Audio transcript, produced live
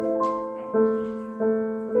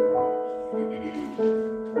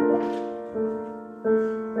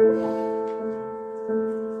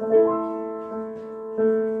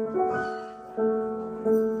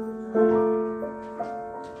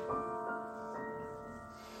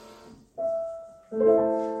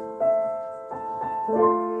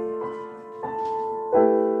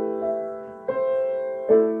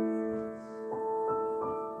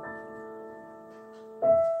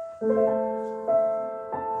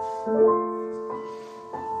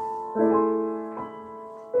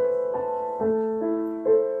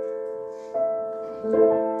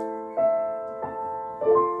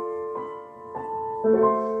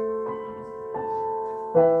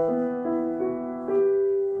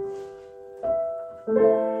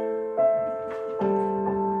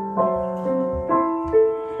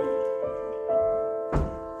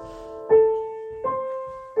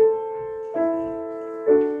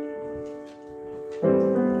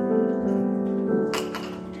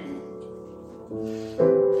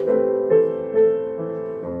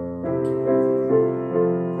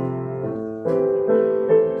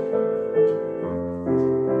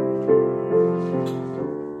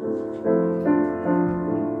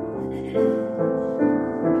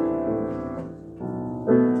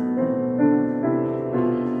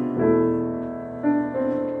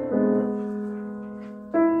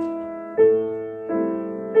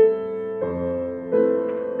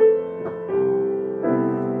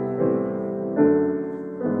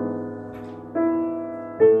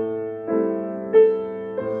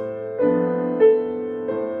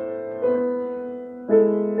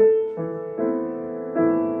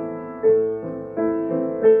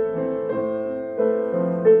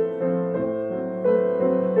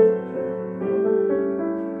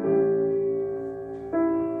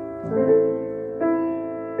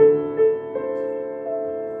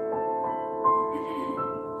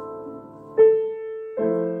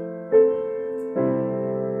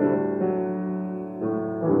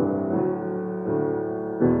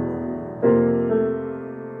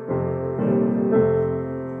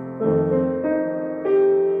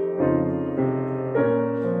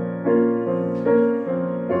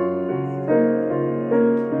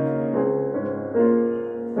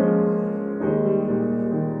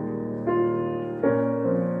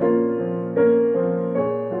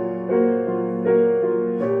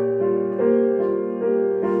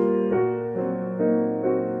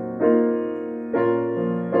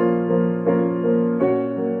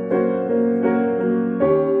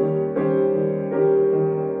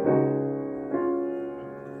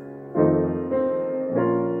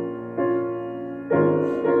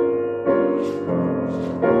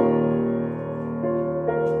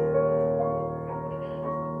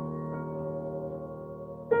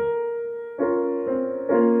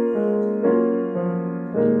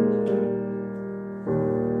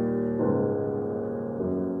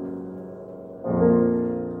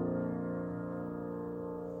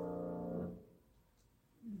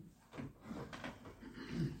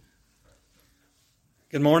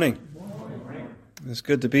Good morning. It's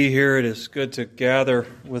good to be here. It is good to gather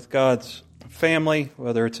with God's family,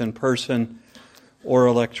 whether it's in person or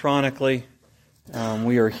electronically.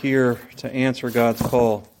 We are here to answer God's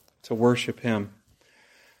call to worship Him.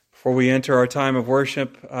 Before we enter our time of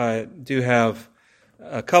worship, I do have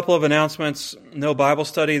a couple of announcements. No Bible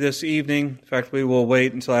study this evening. In fact, we will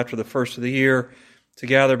wait until after the first of the year to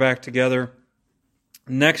gather back together.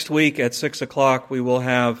 Next week at 6 o'clock, we will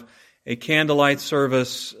have a candlelight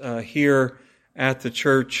service here at the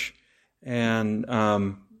church and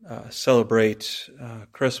celebrate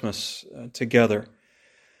Christmas together.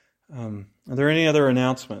 Are there any other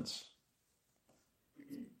announcements?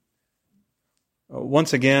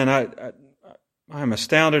 Once again, I'm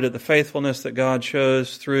astounded at the faithfulness that God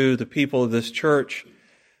shows through the people of this church.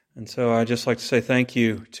 And so I'd just like to say thank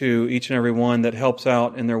you to each and every one that helps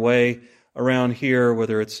out in their way around here,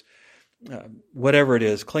 whether it's whatever it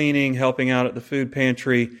is, cleaning, helping out at the food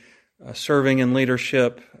pantry, serving in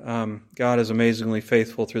leadership. God is amazingly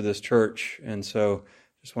faithful through this church. And so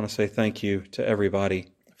I just want to say thank you to everybody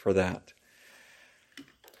for that.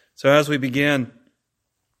 So as we begin,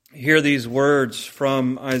 hear these words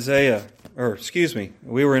from Isaiah,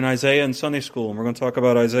 we were in Isaiah in Sunday school, and we're going to talk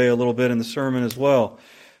about Isaiah a little bit in the sermon as well.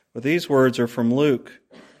 But these words are from Luke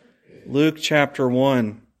chapter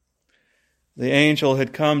 1. The angel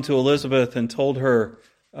had come to Elizabeth and told her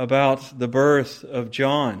about the birth of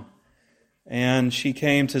John. And she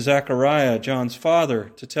came to Zechariah, John's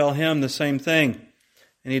father, to tell him the same thing.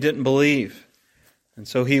 And he didn't believe. And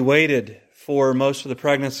so he waited for most of the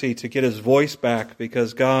pregnancy to get his voice back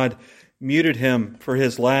because God muted him for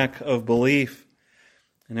his lack of belief.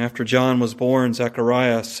 And after John was born,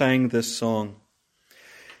 Zechariah sang this song.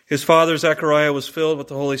 His father Zechariah was filled with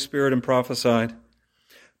the Holy Spirit and prophesied,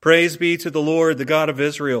 "Praise be to the Lord, the God of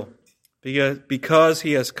Israel, because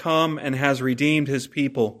He has come and has redeemed His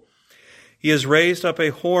people. He has raised up a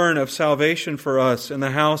horn of salvation for us in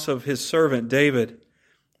the house of His servant David,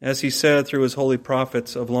 as He said through His holy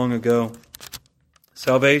prophets of long ago.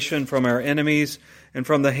 Salvation from our enemies and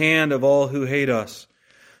from the hand of all who hate us,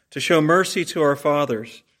 to show mercy to our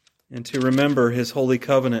fathers, and to remember his holy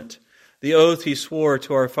covenant, the oath he swore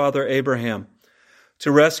to our father Abraham,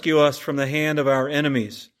 to rescue us from the hand of our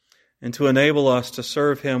enemies, and to enable us to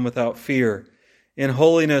serve him without fear, in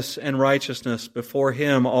holiness and righteousness before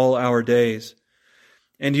him all our days.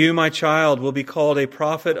 And you, my child, will be called a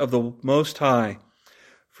prophet of the Most High,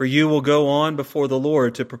 for you will go on before the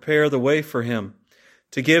Lord to prepare the way for him,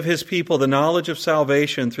 to give his people the knowledge of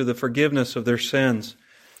salvation through the forgiveness of their sins,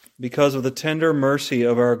 because of the tender mercy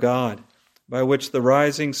of our God, by which the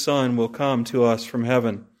rising sun will come to us from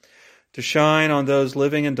heaven, to shine on those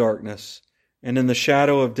living in darkness and in the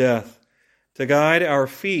shadow of death, to guide our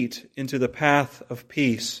feet into the path of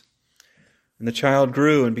peace. And the child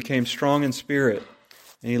grew and became strong in spirit,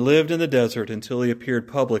 and he lived in the desert until he appeared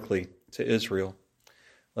publicly to Israel.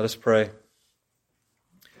 Let us pray.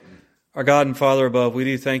 Our God and Father above, we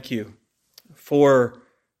do thank you for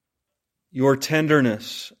your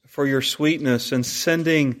tenderness, for your sweetness in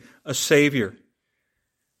sending a Savior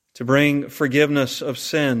to bring forgiveness of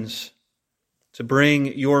sins, to bring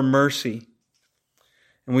your mercy.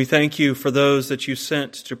 And we thank you for those that you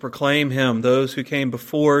sent to proclaim him, those who came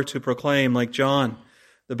before to proclaim, like John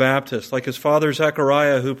the Baptist, like his father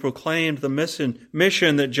Zechariah, who proclaimed the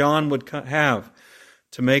mission that John would have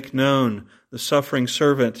to make known the suffering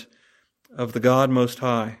servant of the God Most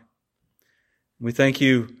High. We thank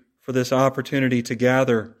you for this opportunity to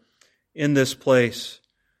gather in this place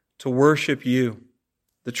to worship you,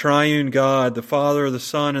 the triune God, the Father, the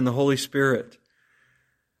Son, and the Holy Spirit,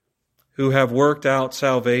 who have worked out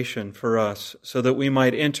salvation for us so that we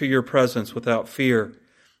might enter your presence without fear,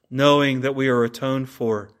 knowing that we are atoned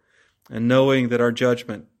for and knowing that our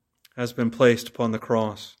judgment has been placed upon the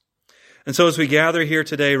cross. And so as we gather here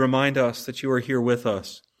today, remind us that you are here with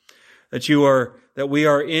us, that we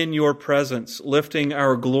are in your presence, lifting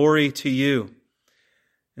our glory to you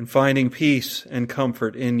and finding peace and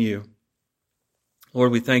comfort in you.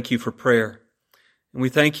 Lord, we thank you for prayer, and we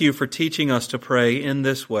thank you for teaching us to pray in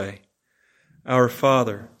this way. Our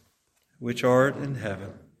Father, which art in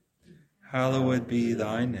heaven, hallowed be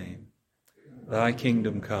thy name. Thy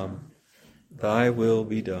kingdom come, thy will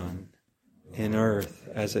be done, in earth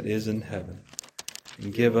as it is in heaven.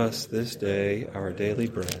 And give us this day our daily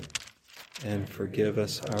bread, and forgive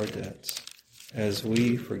us our debts, as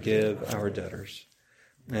we forgive our debtors.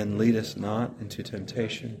 And lead us not into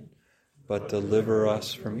temptation, but deliver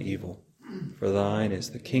us from evil. For thine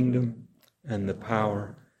is the kingdom, and the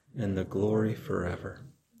power, and the glory forever.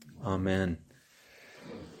 Amen.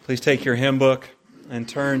 Please take your hymn book and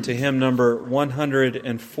turn to hymn number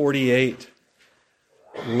 148.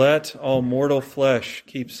 Let all mortal flesh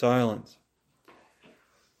keep silence.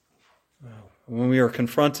 When we are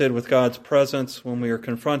confronted with God's presence, when we are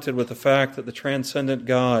confronted with the fact that the transcendent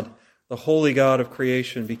God, the holy God of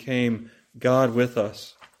creation, became God with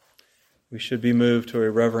us, we should be moved to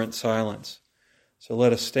a reverent silence. So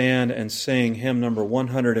let us stand and sing hymn number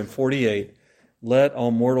 148, Let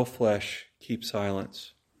All Mortal Flesh Keep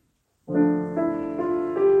Silence.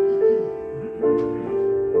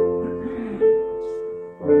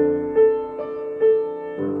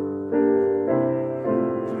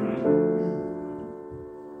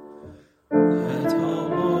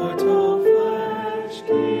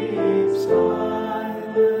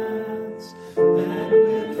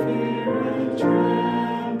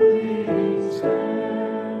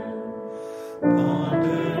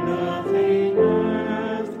 Ponder nothing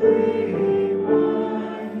earthly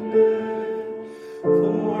minded,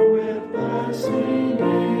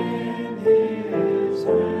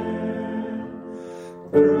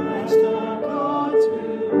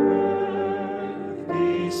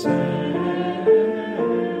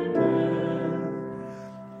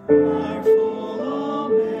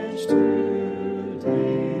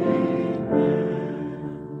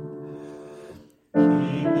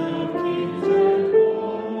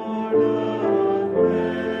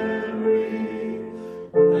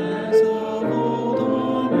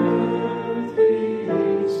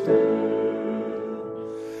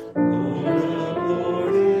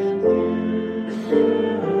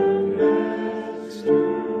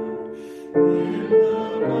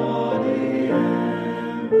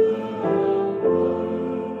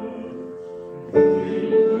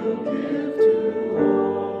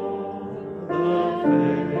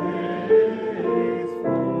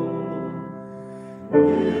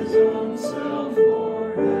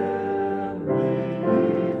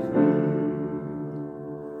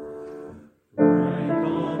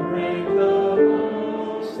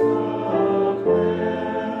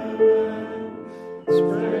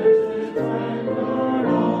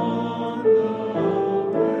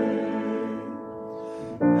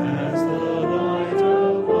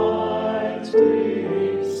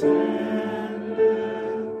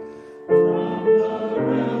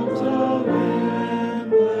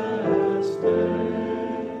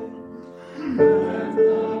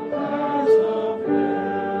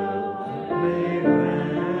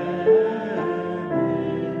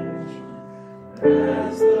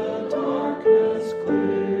 As the darkness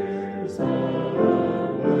clears away,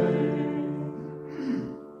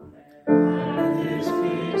 at His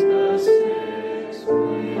feet the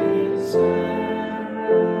 6-winged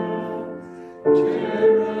seraphim,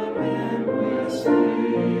 cherubim with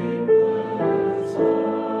sleepless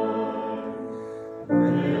eye,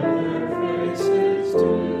 their faces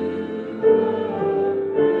to the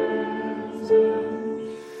present,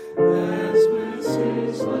 as with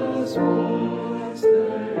ceaseless voice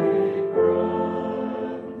they cry,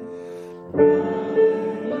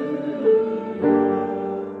 Hallelujah,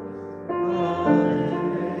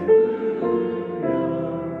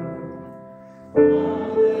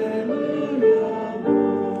 Hallelujah,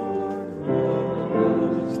 Lord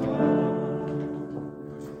Most High.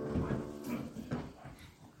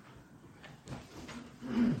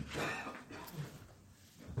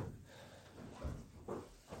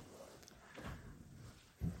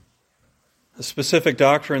 The specific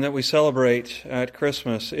doctrine that we celebrate at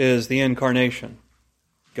Christmas is the Incarnation.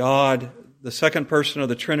 God, the second person of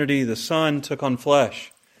the Trinity, the Son, took on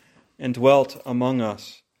flesh and dwelt among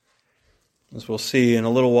us. As we'll see in a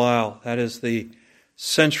little while, that is the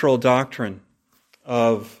central doctrine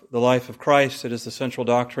of the life of Christ. It is the central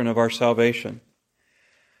doctrine of our salvation.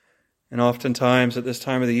 And oftentimes at this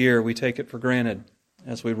time of the year, we take it for granted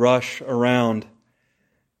as we rush around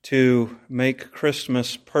to make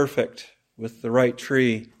Christmas perfect with the right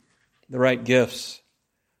tree, the right gifts,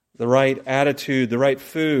 the right attitude, the right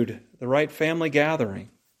food, the right family gathering.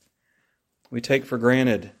 We take for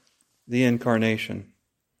granted the Incarnation.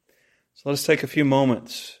 So let us take a few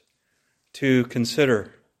moments to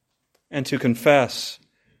consider and to confess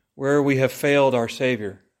where we have failed our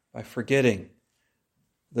Savior by forgetting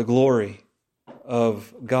the glory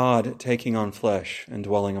of God taking on flesh and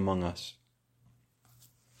dwelling among us.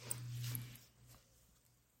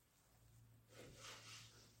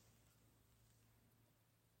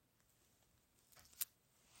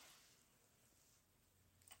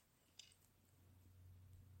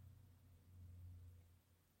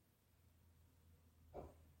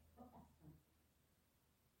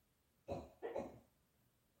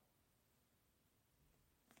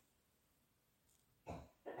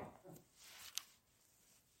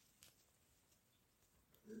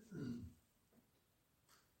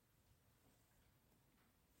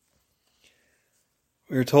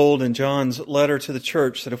 We are told in John's letter to the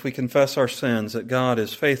church that if we confess our sins, that God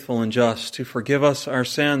is faithful and just to forgive us our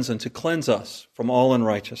sins and to cleanse us from all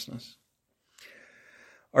unrighteousness.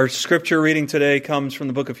 Our scripture reading today comes from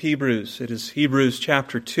the book of Hebrews. It is Hebrews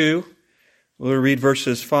chapter 2. We'll read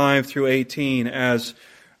verses 5 through 18 as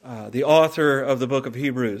the author of the book of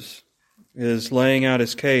Hebrews is laying out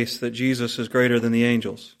his case that Jesus is greater than the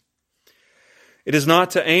angels. It is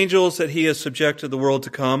not to angels that He has subjected the world to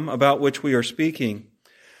come, about which we are speaking.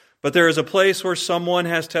 But there is a place where someone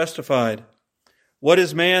has testified, "What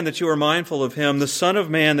is man that you are mindful of him, the Son of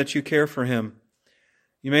Man that you care for him?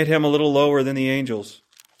 You made him a little lower than the angels.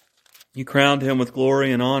 You crowned him with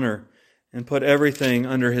glory and honor and put everything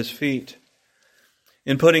under his feet.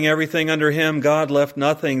 In putting everything under him, God left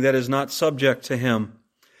nothing that is not subject to him.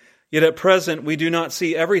 Yet at present we do not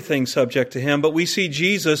see everything subject to him, but we see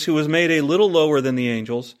Jesus, who was made a little lower than the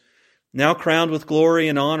angels, now crowned with glory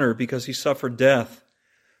and honor because He suffered death,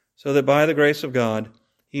 so that by the grace of God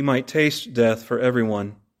He might taste death for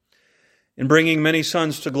everyone. In bringing many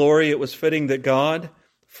sons to glory, it was fitting that God,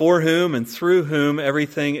 for whom and through whom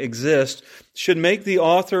everything exists, should make the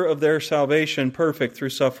author of their salvation perfect through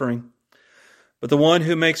suffering. But the one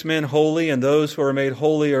who makes men holy and those who are made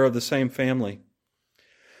holy are of the same family.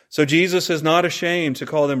 So Jesus is not ashamed to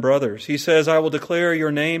call them brothers. He says, I will declare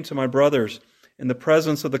your name to my brothers. In the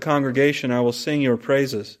presence of the congregation I will sing your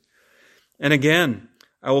praises. And again,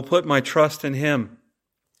 I will put my trust in Him.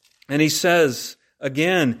 And He says,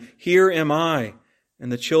 again, here am I,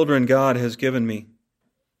 and the children God has given me.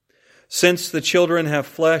 Since the children have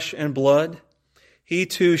flesh and blood, He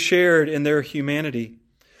too shared in their humanity,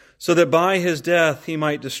 so that by His death He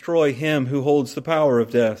might destroy him who holds the power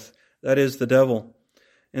of death, that is, the devil,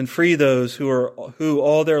 and free those who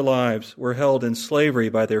all their lives were held in slavery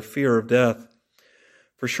by their fear of death.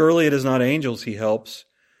 For surely it is not angels He helps,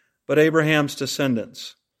 but Abraham's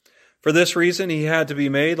descendants. For this reason He had to be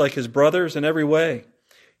made like His brothers in every way,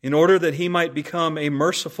 in order that He might become a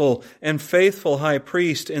merciful and faithful high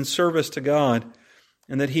priest in service to God,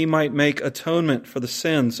 and that He might make atonement for the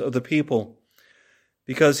sins of the people.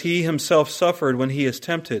 Because He Himself suffered when He is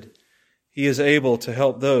tempted, He is able to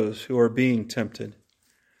help those who are being tempted.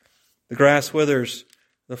 The grass withers,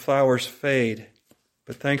 the flowers fade,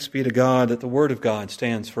 But thanks be to God that the Word of God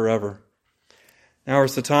stands forever. Now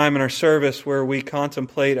is the time in our service where we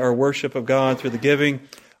contemplate our worship of God through the giving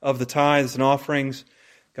of the tithes and offerings.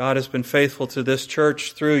 God has been faithful to this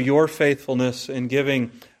church through your faithfulness in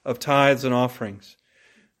giving of tithes and offerings.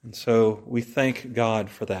 And so we thank God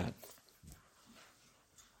for that.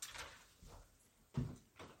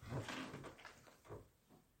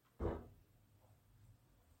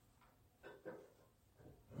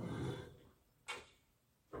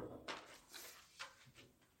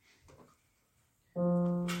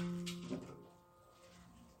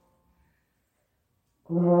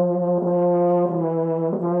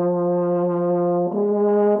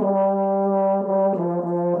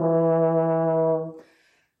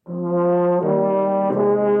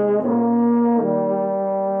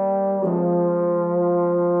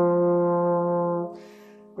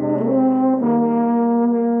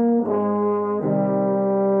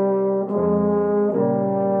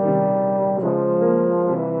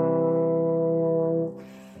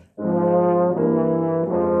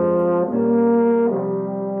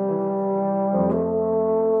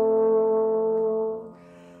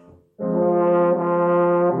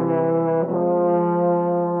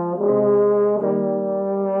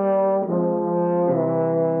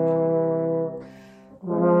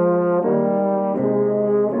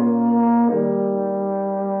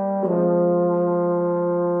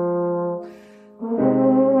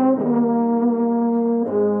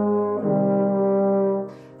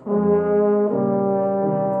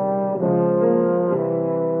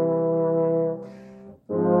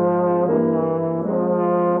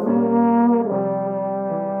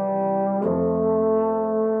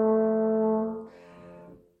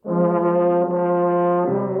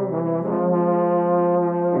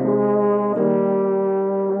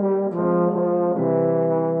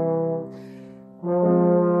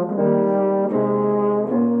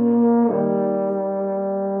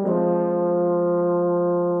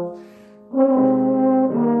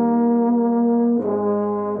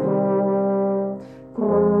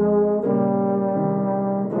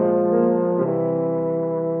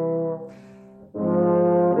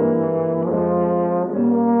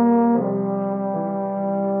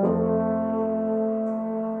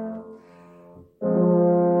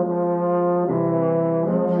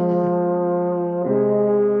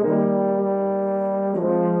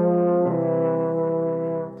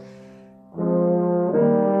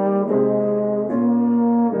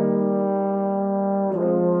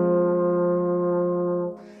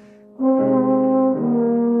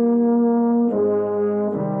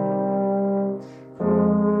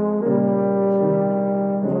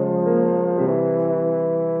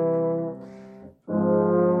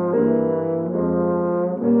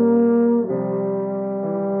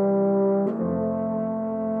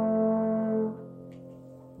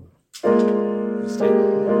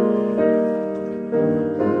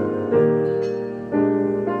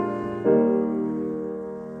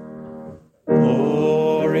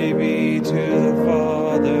 Glory be to the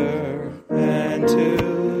Father, and to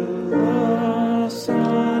the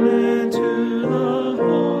Son, and to the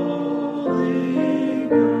Holy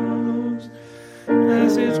Ghost,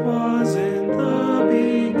 as it was in the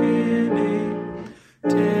beginning,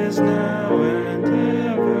 'tis now, and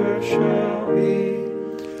ever shall be,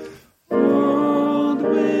 world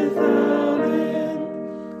without end.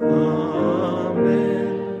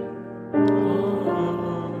 Amen.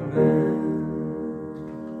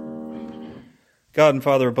 God and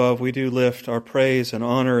Father above, we do lift our praise and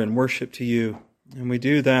honor and worship to you. And we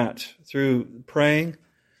do that through praying,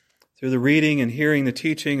 through the reading and hearing the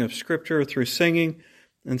teaching of Scripture, through singing,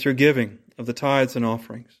 and through giving of the tithes and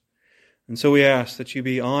offerings. And so we ask that you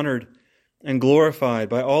be honored and glorified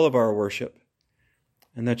by all of our worship,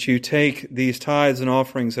 and that you take these tithes and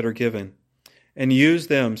offerings that are given and use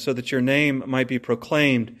them so that your name might be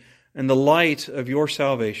proclaimed and the light of your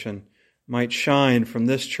salvation might shine from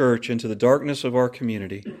this church into the darkness of our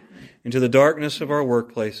community, into the darkness of our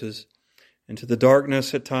workplaces, into the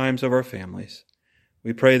darkness at times of our families.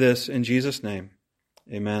 We pray this in Jesus' name.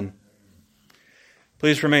 Amen.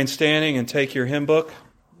 Please remain standing and take your hymn book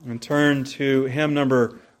and turn to hymn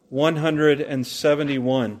number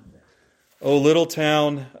 171, O Little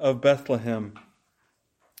Town of Bethlehem.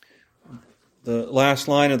 The last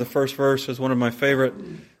line of the first verse is one of my favorite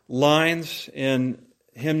lines in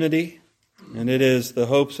hymnody. And it is, the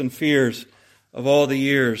hopes and fears of all the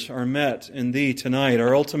years are met in thee tonight.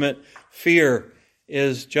 Our ultimate fear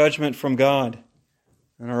is judgment from God.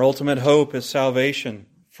 And our ultimate hope is salvation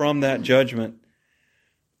from that judgment.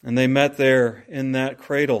 And they met there in that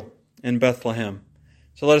cradle in Bethlehem.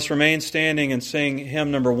 So let us remain standing and sing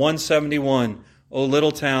hymn number 171, O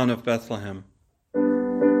little town of Bethlehem.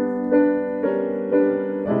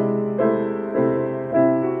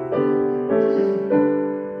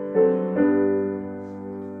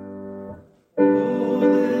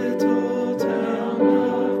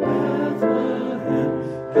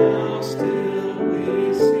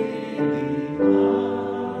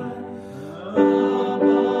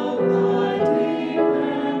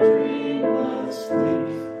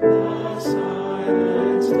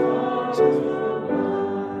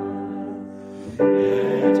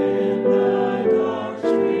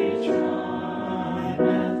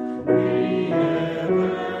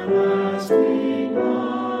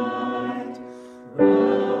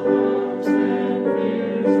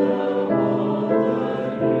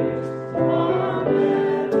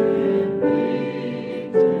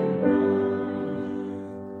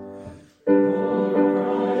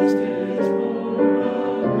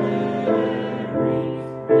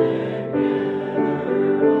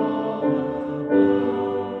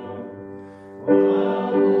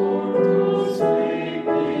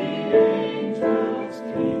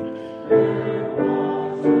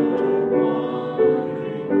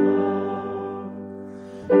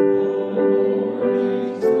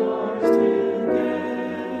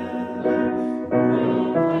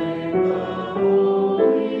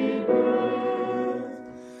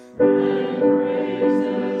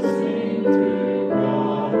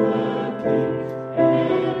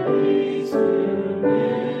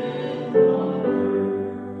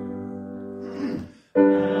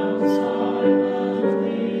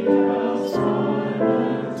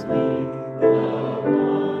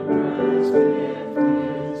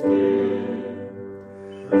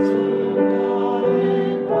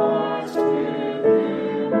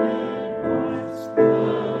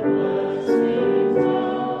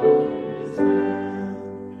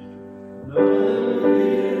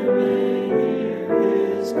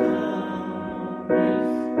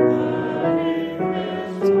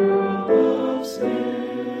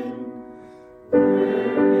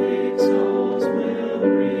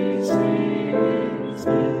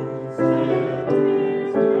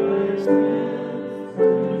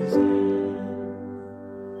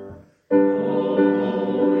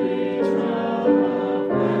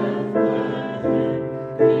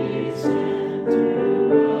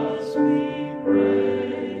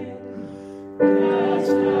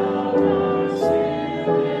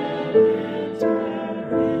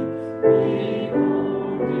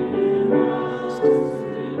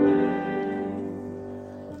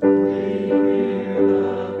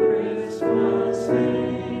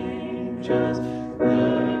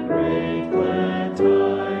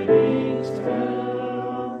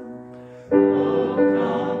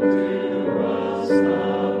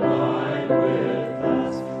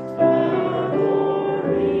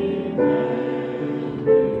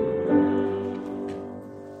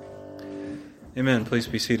 Amen. Please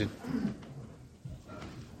be seated.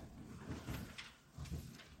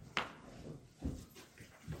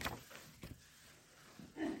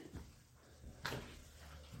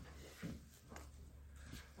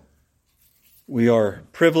 We are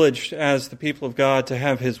privileged as the people of God to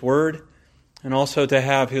have His Word, and also to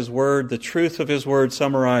have His Word, the truth of His Word,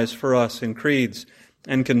 summarized for us in creeds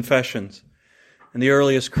and confessions. And the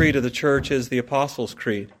earliest creed of the church is the Apostles'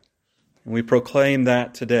 Creed. And we proclaim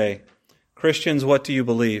that today. Christians, what do you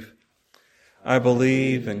believe? I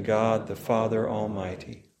believe in God the Father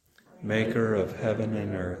Almighty, maker of heaven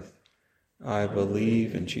and earth. I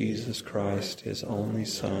believe in Jesus Christ, His only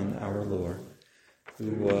Son, our Lord, who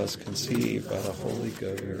was conceived by the Holy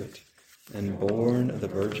Spirit and born of the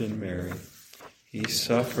Virgin Mary. He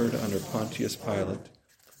suffered under Pontius Pilate,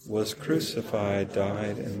 was crucified,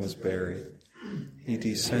 died, and was buried. He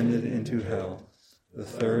descended into hell. The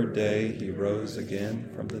third day He rose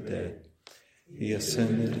again from the dead. He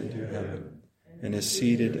ascended into heaven and is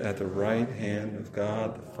seated at the right hand of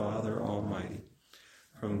God the Father Almighty.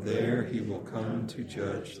 From there He will come to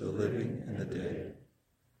judge the living and the dead.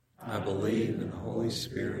 I believe in the Holy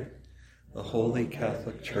Spirit, the Holy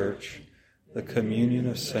Catholic Church, the communion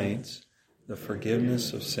of saints, the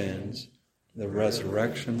forgiveness of sins, the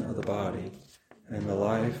resurrection of the body, and the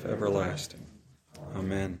life everlasting.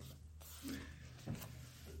 Amen.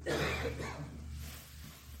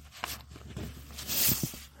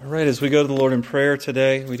 All right, as we go to the Lord in prayer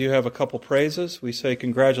today, we do have a couple praises. We say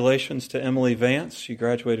congratulations to Emily Vance. She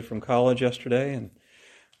graduated from college yesterday, and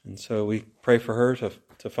so we pray for her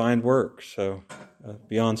to find work, so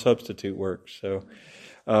beyond substitute work. So,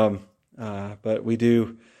 but we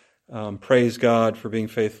do praise God for being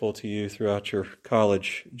faithful to you throughout your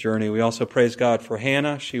college journey. We also praise God for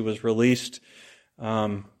Hannah. She was released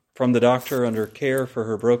from the doctor under care for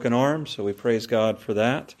her broken arm, so we praise God for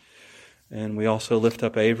that. And we also lift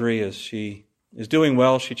up Avery as she is doing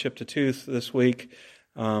well. She chipped a tooth this week,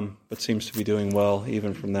 but seems to be doing well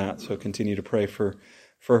even from that, so continue to pray for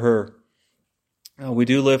her. We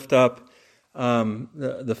do lift up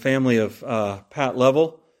the family of Pat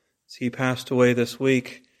Level, as he passed away this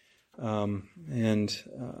week, and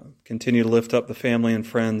continue to lift up the family and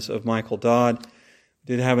friends of Michael Dodd.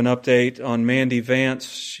 Did have an update on Mandy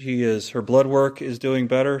Vance. Her blood work is doing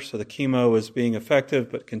better, so the chemo is being effective,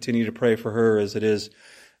 but continue to pray for her as it is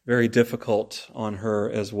very difficult on her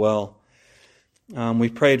as well. We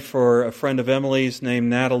prayed for a friend of Emily's named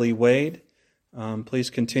Natalie Wade. Please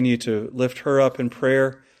continue to lift her up in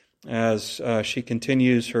prayer as she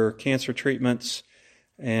continues her cancer treatments,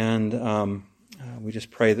 and we just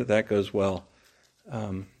pray that goes well.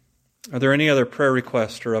 Are there any other prayer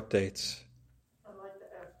requests or updates?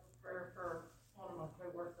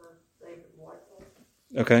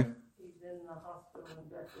 Okay. He's in the hospital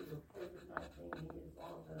injected with COVID-19. He is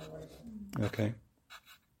on a ventilator. Okay.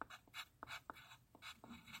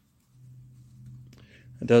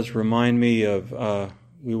 It does remind me of,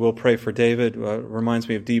 we will pray for David. Reminds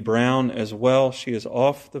me of Dee Brown as well. She is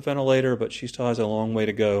off the ventilator, but she still has a long way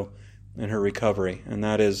to go in her recovery. And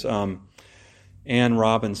that is Ann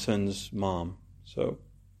Robinson's mom. So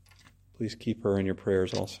please keep her in your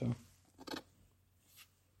prayers also.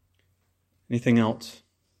 Anything else?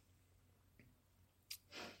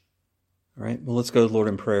 All right, well, let's go to the Lord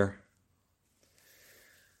in prayer.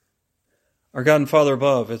 Our God and Father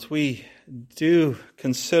above, as we do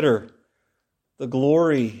consider the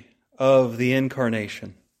glory of the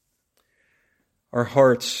Incarnation, our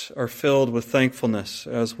hearts are filled with thankfulness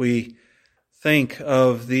as we think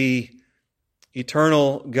of the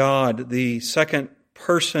eternal God, the second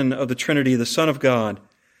person of the Trinity, the Son of God,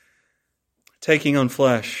 taking on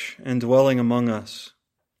flesh and dwelling among us.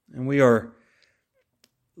 And we are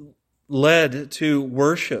led to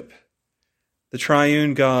worship the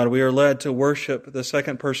triune God. We are led to worship the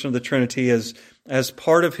second person of the Trinity as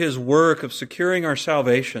part of His work of securing our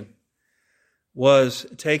salvation was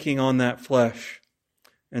taking on that flesh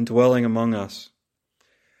and dwelling among us.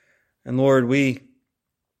 And Lord, we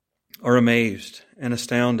are amazed and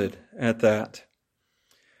astounded at that.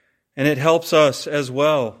 And it helps us as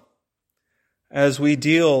well as we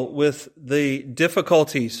deal with the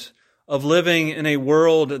difficulties of living in a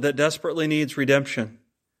world that desperately needs redemption,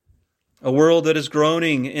 a world that is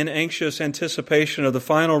groaning in anxious anticipation of the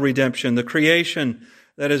final redemption, the creation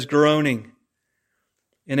that is groaning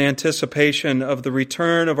in anticipation of the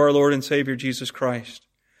return of our Lord and Savior Jesus Christ.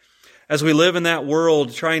 As we live in that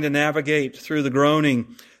world, trying to navigate through the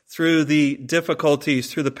groaning, through the difficulties,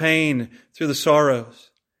 through the pain, through the sorrows,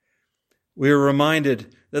 we are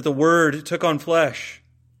reminded that the Word took on flesh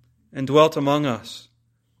and dwelt among us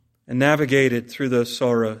and navigated through those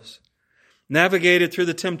sorrows, navigated through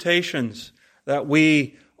the temptations that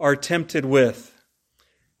we are tempted with,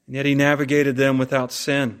 and yet He navigated them without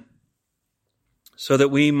sin so that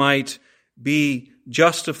we might be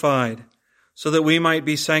justified, so that we might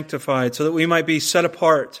be sanctified, so that we might be set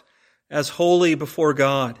apart as holy before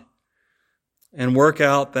God and work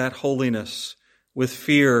out that holiness with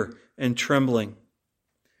fear and trembling,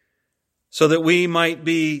 so that we might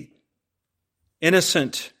be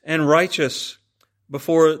innocent and righteous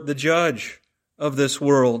before the judge of this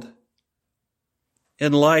world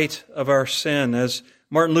in light of our sin. As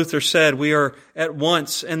Martin Luther said, we are at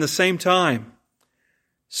once and the same time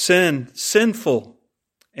sinful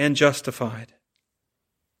and justified.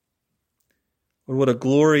 But what a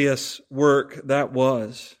glorious work that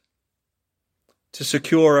was to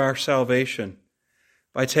secure our salvation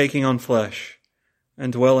by taking on flesh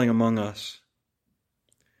and dwelling among us.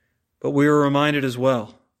 But we are reminded as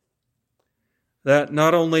well that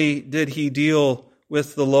not only did He deal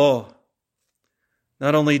with the law,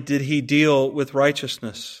 not only did He deal with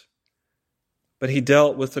righteousness, but He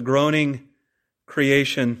dealt with the groaning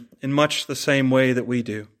creation in much the same way that we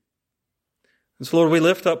do. And so, Lord, we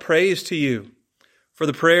lift up praise to You for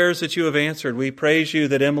the prayers that You have answered. We praise You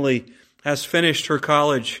that Emily has finished her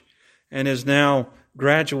college and is now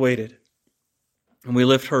graduated. And we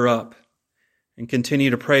lift her up and continue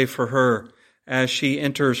to pray for her as she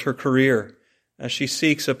enters her career, as she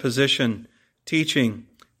seeks a position teaching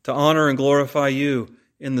to honor and glorify You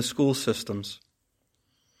in the school systems.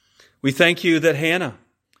 We thank You that Hannah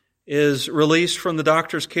is released from the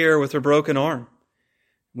doctor's care with her broken arm.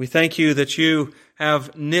 We thank You that You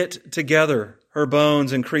have knit together her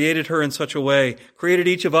bones and created her in such a way, created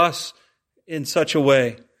each of us in such a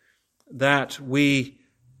way that we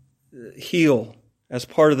heal as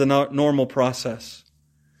part of the normal process.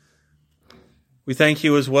 We thank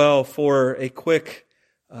you as well for a quick,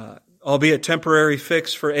 albeit temporary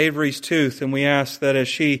fix for Avery's tooth, and we ask that as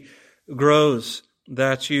she grows,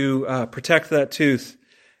 that you protect that tooth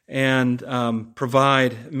and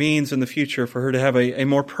provide means in the future for her to have a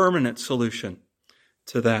more permanent solution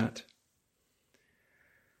to that.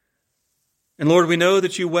 And Lord, we know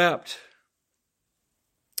that you wept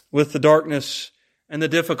with the darkness and the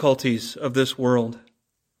difficulties of this world.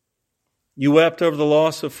 You wept over the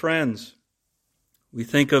loss of friends. We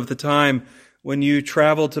think of the time when you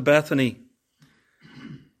traveled to Bethany,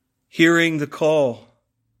 hearing the call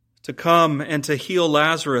to come and to heal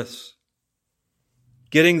Lazarus,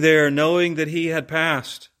 getting there knowing that he had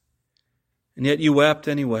passed, and yet you wept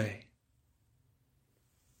anyway.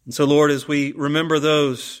 And so, Lord, as we remember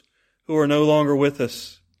those who are no longer with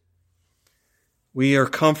us, we are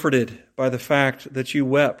comforted by the fact that you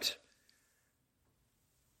wept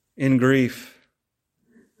in grief.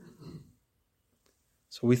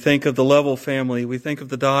 So we think of the Lovell family, we think of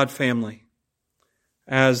the Dodd family,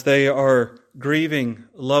 as they are grieving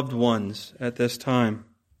loved ones at this time.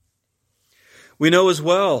 We know as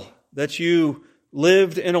well that you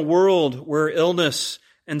lived in a world where illness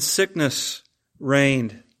and sickness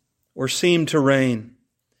reigned, or seemed to reign,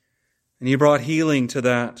 and you brought healing to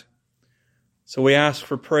that. So we ask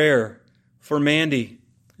for prayer for Mandy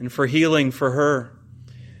and for healing for her.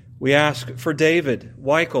 We ask for David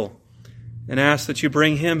Weichel and ask that you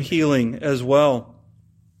bring him healing as well.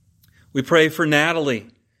 We pray for Natalie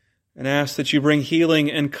and ask that you bring healing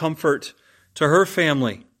and comfort to her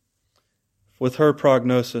family with her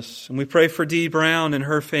prognosis. And we pray for Dee Brown and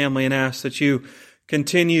her family and ask that you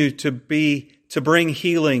continue to bring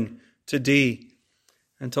healing to Dee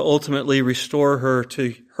and to ultimately restore her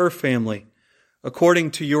to her family according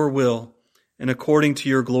to your will and according to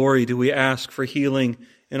your glory. Do we ask for healing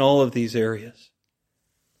in all of these areas?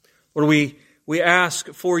 Lord, we ask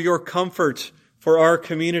for your comfort for our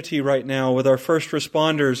community right now with our first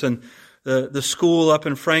responders and the school up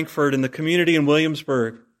in Frankfurt and the community in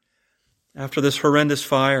Williamsburg after this horrendous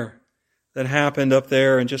fire that happened up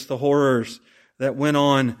there and just the horrors that went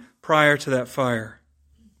on prior to that fire,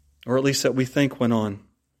 or at least that we think went on.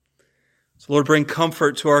 So Lord, bring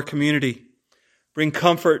comfort to our community. Bring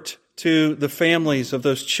comfort to the families of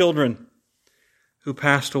those children who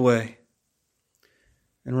passed away.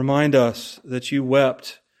 And remind us that you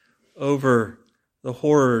wept over the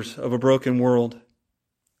horrors of a broken world.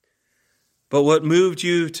 But what moved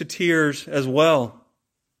you to tears as well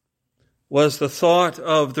was the thought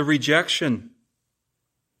of the rejection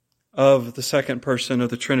of the second person of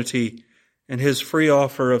the Trinity and his free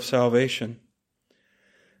offer of salvation.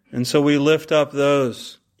 And so we lift up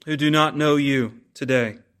those who do not know you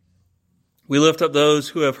today. We lift up those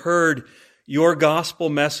who have heard your gospel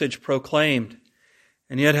message proclaimed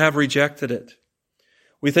and yet have rejected it.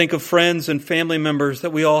 We think of friends and family members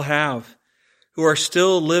that we all have who are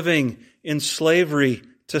still living in slavery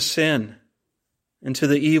to sin and to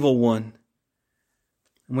the evil one.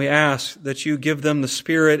 And we ask that you give them the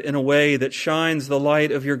Spirit in a way that shines the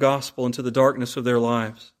light of your gospel into the darkness of their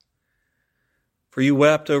lives. For you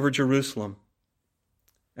wept over Jerusalem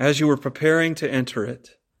as you were preparing to enter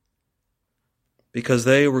it, because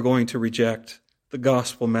they were going to reject the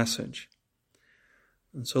gospel message.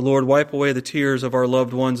 And so, Lord, wipe away the tears of our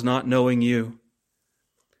loved ones not knowing you.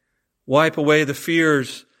 Wipe away the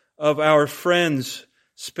fears of our friends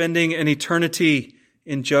spending an eternity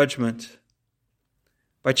in judgment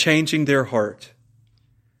by changing their heart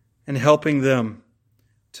and helping them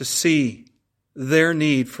to see their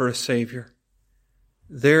need for a Savior,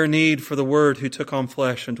 their need for the Word who took on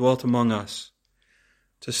flesh and dwelt among us,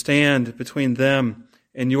 to stand between them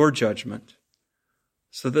and your judgment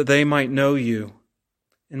so that they might know you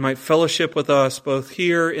and might fellowship with us both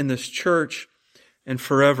here in this church and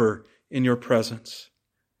forever in your presence.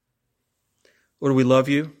 Lord, we love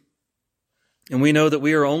you, and we know that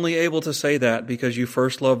we are only able to say that because you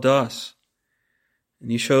first loved us,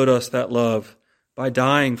 and you showed us that love by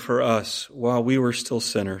dying for us while we were still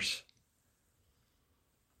sinners.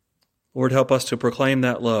 Lord, help us to proclaim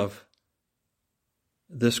that love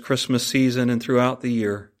this Christmas season and throughout the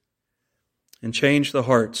year, and change the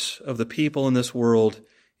hearts of the people in this world,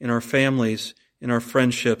 in our families, in our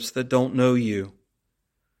friendships that don't know you.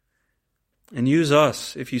 And use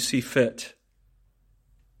us, if you see fit,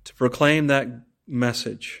 to proclaim that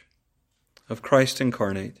message of Christ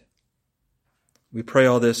incarnate. We pray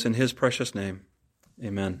all this in his precious name.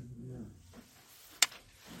 Amen.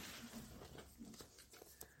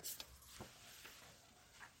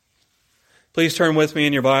 Please turn with me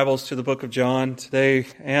in your Bibles to the book of John. Today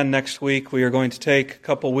and next week we are going to take a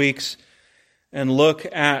couple weeks and look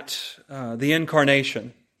at the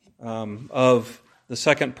incarnation of the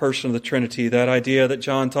second person of the Trinity, that idea that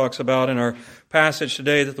John talks about in our passage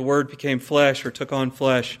today, that the Word became flesh or took on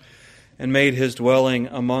flesh and made His dwelling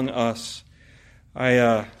among us.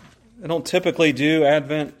 I don't typically do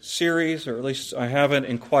Advent series, or at least I haven't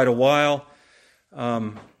in quite a while.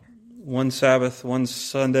 One Sabbath, one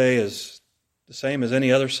Sunday is the same as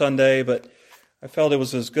any other Sunday, but I felt it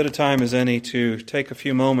was as good a time as any to take a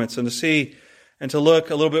few moments and to see and to look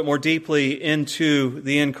a little bit more deeply into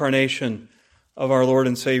the incarnation of our Lord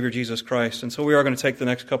and Savior Jesus Christ. And so we are going to take the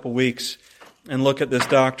next couple weeks and look at this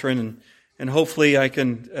doctrine, and hopefully I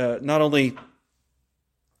can not only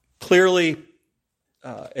clearly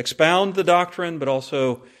expound the doctrine, but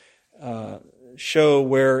also show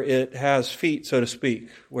where it has feet, so to speak,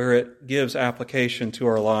 where it gives application to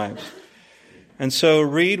our lives. And so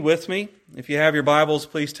read with me. If you have your Bibles,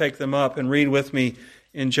 please take them up and read with me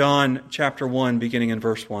in John chapter 1, beginning in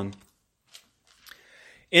verse 1.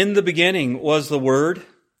 In the beginning was the Word,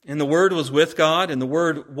 and the Word was with God, and the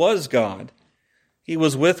Word was God. He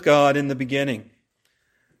was with God in the beginning.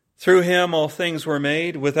 Through Him all things were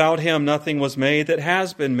made. Without Him nothing was made that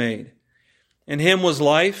has been made. In Him was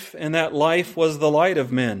life, and that life was the light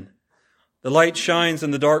of men. The light shines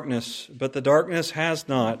in the darkness, but the darkness has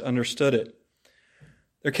not understood it.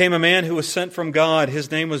 There came a man who was sent from God.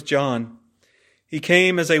 His name was John. He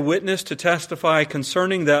came as a witness to testify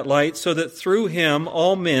concerning that light, so that through him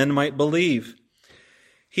all men might believe.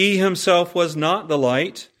 He himself was not the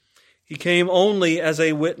light. He came only as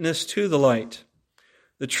a witness to the light.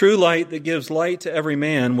 The true light that gives light to every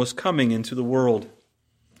man was coming into the world.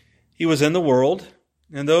 He was in the world,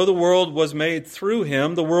 and though the world was made through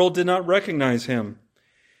him, the world did not recognize him.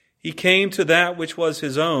 He came to that which was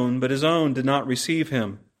his own, but his own did not receive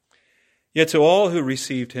him. Yet to all who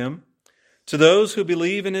received him, to those who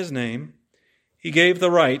believe in his name, he gave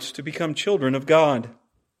the right to become children of God.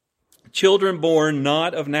 Children born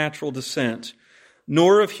not of natural descent,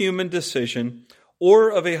 nor of human decision, or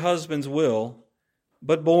of a husband's will,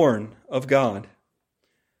 but born of God.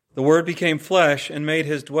 The Word became flesh and made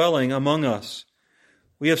his dwelling among us.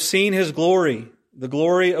 We have seen his glory, the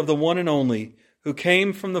glory of the one and only, who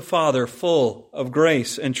came from the Father, full of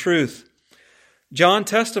grace and truth. John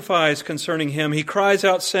testifies concerning him. He cries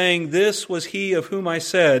out, saying, "This was he of whom I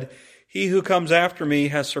said, he who comes after me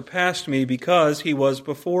has surpassed me, because he was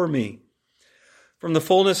before me." From the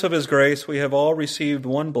fullness of his grace we have all received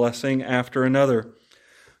one blessing after another.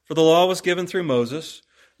 For the law was given through Moses.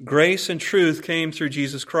 Grace and truth came through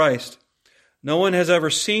Jesus Christ. No one has ever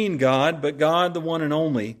seen God, but God, the one and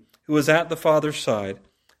only, who is at the Father's side,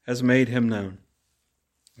 has made him known.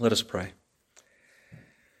 Let us pray.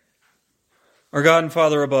 Our God and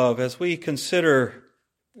Father above, as we consider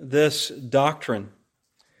this doctrine,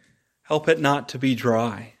 help it not to be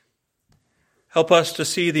dry. Help us to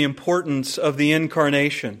see the importance of the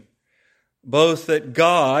incarnation, both that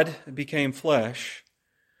God became flesh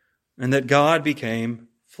and that God became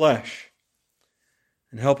flesh.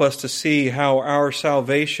 And help us to see how our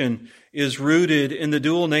salvation is rooted in the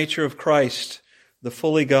dual nature of Christ, the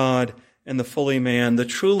fully God and the fully man, the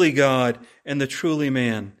truly God and the truly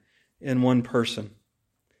man in one person.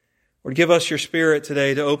 Lord, give us your Spirit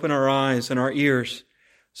today to open our eyes and our ears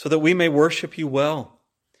so that we may worship you well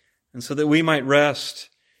and so that we might rest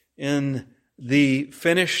in the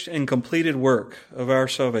finished and completed work of our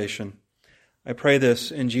salvation. I pray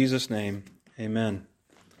this in Jesus' name. Amen.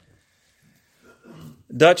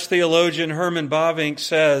 Dutch theologian Herman Bavinck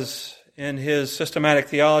says in his systematic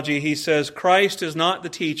theology, he says, Christ is not the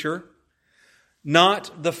teacher,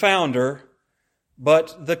 not the founder,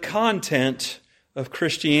 but the content of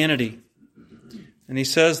Christianity. And he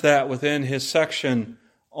says that within his section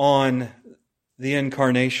on the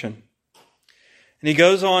incarnation. And he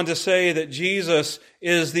goes on to say that Jesus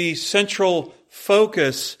is the central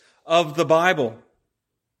focus of the Bible.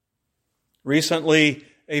 Recently,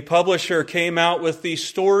 a publisher came out with the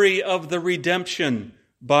Story of the Redemption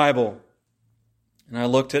Bible. And I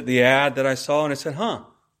looked at the ad that I saw and I said,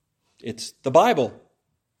 it's the Bible.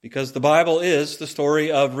 Because the Bible is the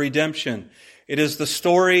story of redemption. It is the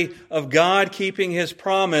story of God keeping his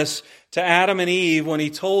promise to Adam and Eve when he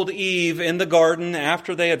told Eve in the garden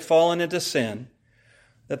after they had fallen into sin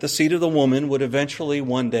that the seed of the woman would eventually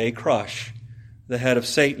one day crush the head of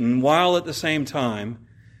Satan, while at the same time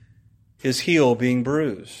his heel being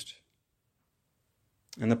bruised.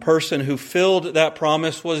 And the person who filled that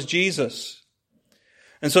promise was Jesus.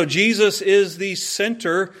 And so Jesus is the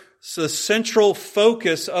central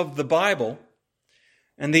focus of the Bible,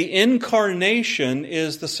 and the incarnation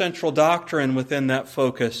is the central doctrine within that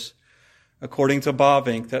focus according to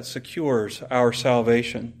Bavinck, that secures our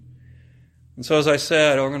salvation. And so, as I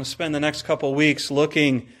said, we're going to spend the next couple of weeks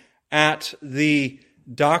looking at the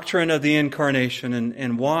doctrine of the Incarnation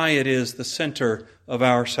and why it is the center of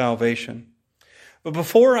our salvation. But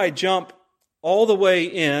before I jump all the way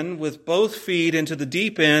in with both feet into the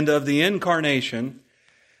deep end of the Incarnation,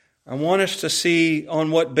 I want us to see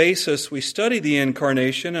on what basis we study the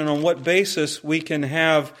Incarnation and on what basis we can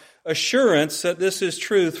have assurance that this is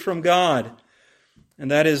truth from God,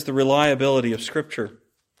 and that is the reliability of Scripture.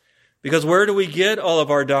 Because where do we get all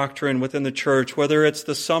of our doctrine within the church, whether it's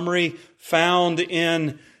the summary found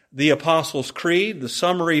in the Apostles' Creed, the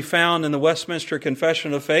summary found in the Westminster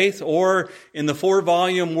Confession of Faith, or in the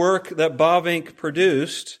 4-volume work that Bavinck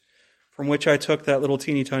produced, from which I took that little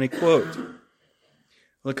teeny tiny quote?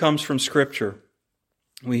 Well, it comes from Scripture.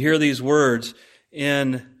 We hear these words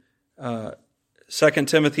in 2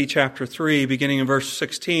 Timothy chapter 3, beginning in verse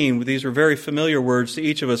 16. These are very familiar words to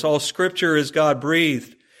each of us. All Scripture is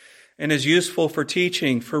God-breathed and is useful for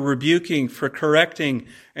teaching, for rebuking, for correcting,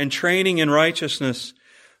 and training in righteousness,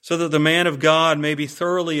 so that the man of God may be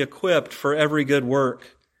thoroughly equipped for every good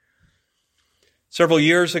work. Several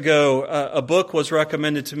years ago, a book was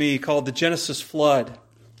recommended to me called The Genesis Flood.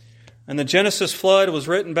 And the Genesis Flood was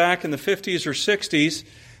written back in the 50s or 60s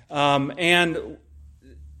and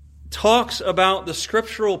talks about the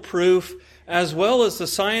scriptural proof as well as the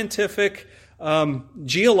scientific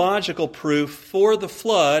geological proof for the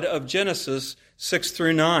flood of Genesis 6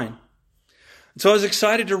 through 9. And so I was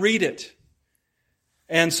excited to read it.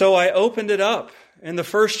 And so I opened it up, and the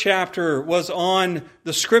first chapter was on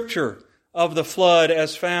the scripture of the flood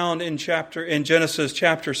as found in Genesis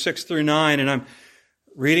chapter 6 through 9, and I'm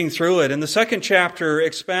reading through it. And the second chapter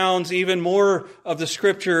expounds even more of the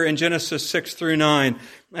scripture in Genesis 6 through 9.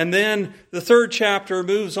 And then the third chapter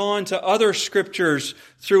moves on to other scriptures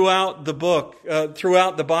throughout the book,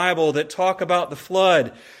 throughout the Bible that talk about the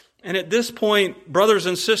flood. And at this point, brothers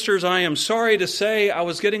and sisters, I am sorry to say I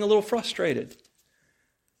was getting a little frustrated.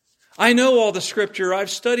 I know all the scripture. I've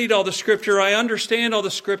studied all the scripture. I understand all the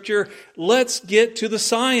scripture. Let's get to the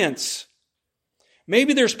science.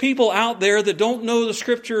 Maybe there's people out there that don't know the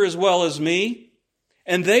scripture as well as me,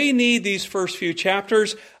 and they need these first few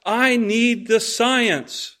chapters. I need the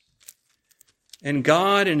science. And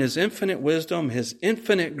God, in His infinite wisdom, His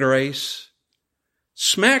infinite grace,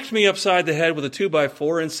 smacked me upside the head with a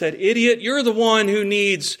 2x4 and said, "Idiot, you're the one who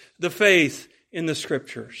needs the faith in the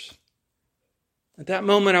scriptures." At that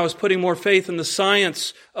moment, I was putting more faith in the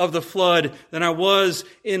science of the flood than I was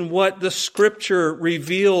in what the Scripture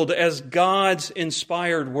revealed as God's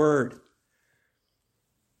inspired Word.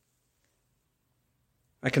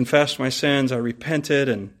 I confessed my sins, I repented,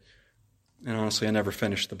 and honestly, I never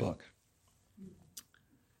finished the book.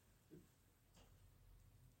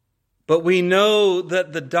 But we know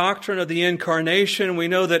that the doctrine of the Incarnation, we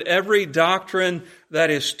know that every doctrine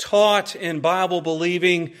that is taught in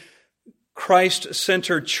Bible-believing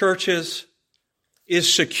Christ-centered churches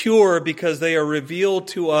is secure because they are revealed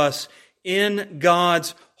to us in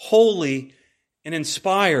God's holy and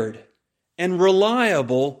inspired and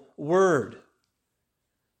reliable Word.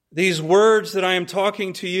 These words that I am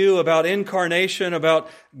talking to you about incarnation, about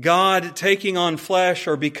God taking on flesh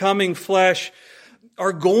or becoming flesh,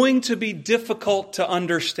 are going to be difficult to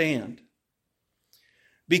understand,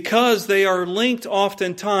 because they are linked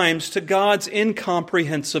oftentimes to God's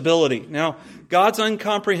incomprehensibility. Now, God's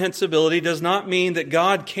incomprehensibility does not mean that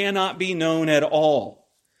God cannot be known at all.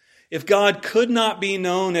 If God could not be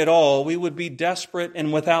known at all, we would be desperate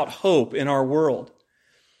and without hope in our world.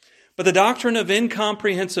 But the doctrine of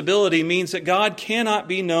incomprehensibility means that God cannot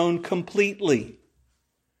be known completely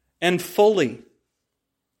and fully.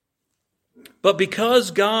 But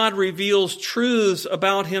because God reveals truths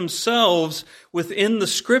about Himself within the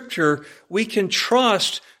Scripture, we can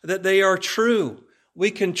trust that they are true.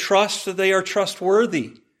 We can trust that they are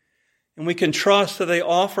trustworthy. And we can trust that they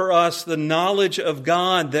offer us the knowledge of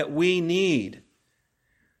God that we need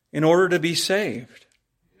in order to be saved.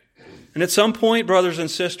 And at some point, brothers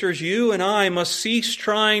and sisters, you and I must cease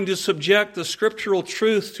trying to subject the scriptural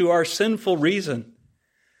truth to our sinful reason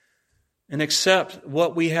and accept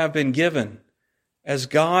what we have been given as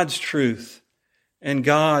God's truth and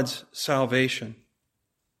God's salvation.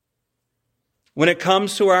 When it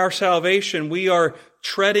comes to our salvation, we are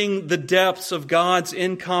treading the depths of God's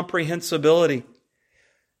incomprehensibility.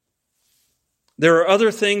 There are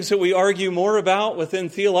other things that we argue more about within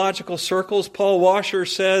theological circles. Paul Washer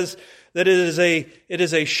says that it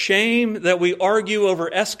is a shame that we argue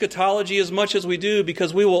over eschatology as much as we do,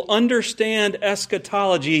 because we will understand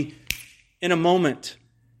eschatology in a moment.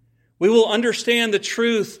 We will understand the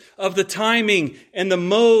truth of the timing and the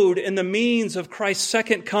mode and the means of Christ's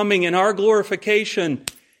second coming and our glorification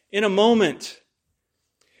in a moment.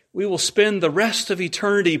 We will spend the rest of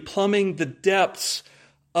eternity plumbing the depths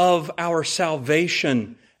of our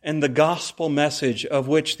salvation and the gospel message of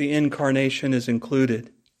which the incarnation is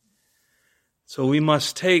included. So we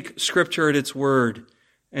must take Scripture at its word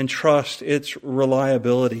and trust its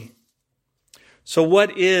reliability. So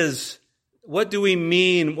what do we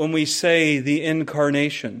mean when we say the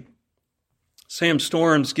incarnation? Sam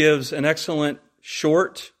Storms gives an excellent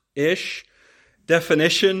short-ish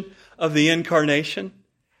definition of the incarnation.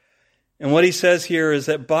 And what he says here is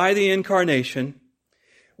that by the incarnation,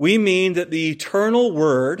 we mean that the eternal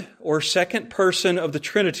Word, or second person of the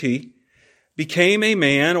Trinity, became a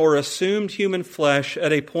man or assumed human flesh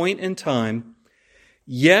at a point in time,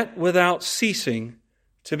 yet without ceasing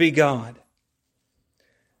to be God.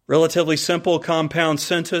 Relatively simple compound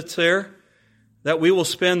sentence there that we will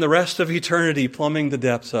spend the rest of eternity plumbing the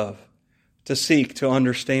depths of, to seek to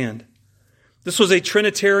understand. This was a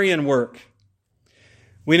Trinitarian work.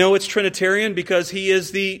 We know it's Trinitarian because He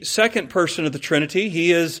is the second person of the Trinity.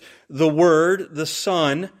 He is the Word, the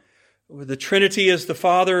Son. The Trinity is the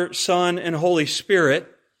Father, Son, and Holy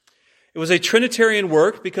Spirit. It was a Trinitarian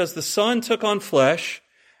work because the Son took on flesh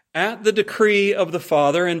at the decree of the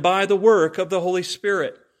Father and by the work of the Holy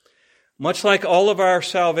Spirit. Much like all of our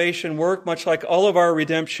salvation work, much like all of our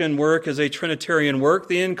redemption work is a Trinitarian work,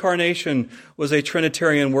 the incarnation was a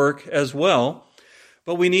Trinitarian work as well.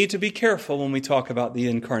 But we need to be careful when we talk about the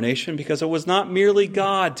incarnation because it was not merely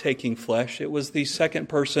God taking flesh. It was the second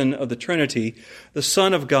person of the Trinity, the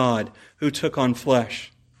Son of God, who took on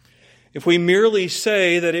flesh. If we merely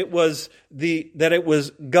say that it was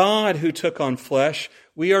God who took on flesh,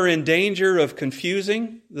 we are in danger of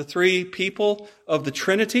confusing the three people of the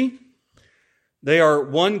Trinity. They are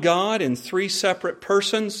one God in three separate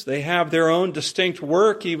persons. They have their own distinct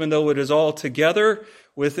work, even though it is all together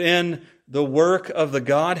within the work of the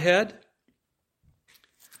Godhead.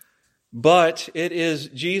 But it is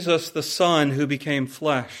Jesus the Son who became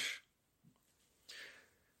flesh.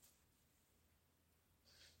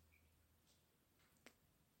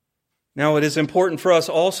 Now, it is important for us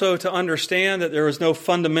also to understand that there was no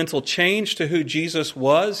fundamental change to who Jesus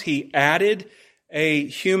was. He added a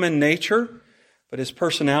human nature, but His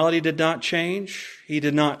personality did not change. He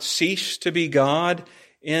did not cease to be God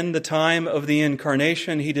in the time of the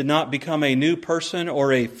incarnation. He did not become a new person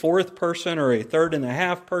or a fourth person or a third and a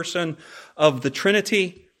half person of the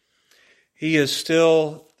Trinity. He is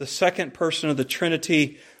still the second person of the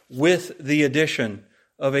Trinity with the addition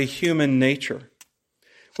of a human nature,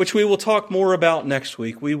 which we will talk more about next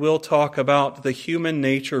week. We will talk about the human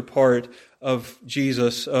nature part of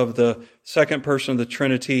Jesus, of the second person of the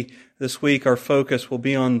Trinity. This week our focus will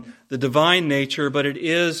be on the divine nature, but it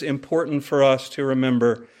is important for us to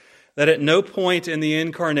remember that at no point in the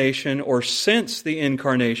incarnation or since the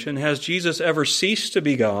incarnation has Jesus ever ceased to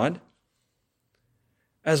be God,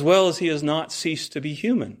 as well as He has not ceased to be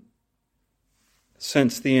human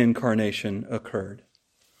since the incarnation occurred.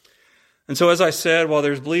 And so, as I said, while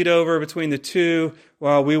there's bleed over between the two,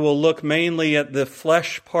 while we will look mainly at the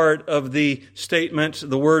flesh part of the statement,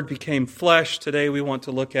 the Word became flesh, today we want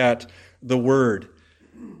to look at the Word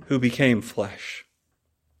who became flesh.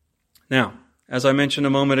 Now, as I mentioned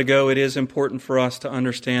a moment ago, it is important for us to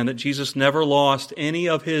understand that Jesus never lost any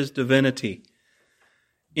of His divinity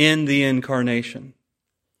in the incarnation.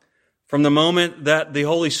 From the moment that the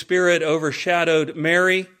Holy Spirit overshadowed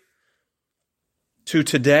Mary to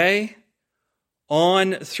today,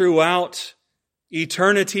 on throughout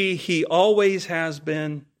eternity, He always has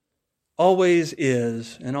been, always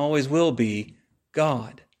is, and always will be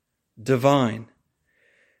God, divine.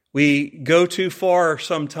 We go too far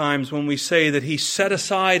sometimes when we say that He set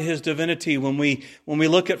aside His divinity. When we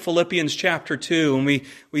look at Philippians chapter 2, and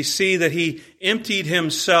we see that He emptied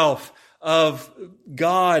Himself of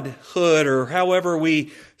Godhood, or however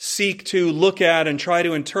we seek to look at and try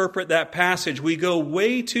to interpret that passage, we go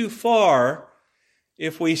way too far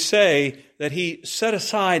if we say that He set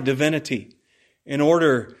aside divinity in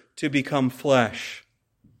order to become flesh.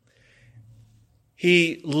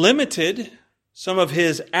 He limited some of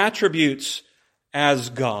His attributes as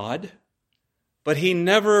God, but He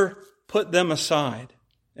never put them aside.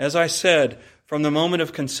 As I said, from the moment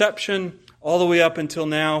of conception all the way up until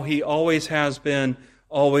now, He always has been,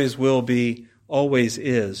 always will be, always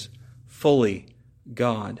is, fully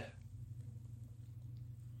God.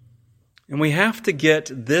 And we have to get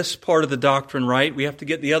this part of the doctrine right. We have to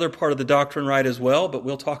get the other part of the doctrine right as well, but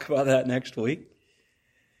we'll talk about that next week.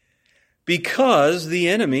 Because the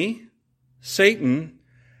enemy, Satan,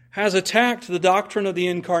 has attacked the doctrine of the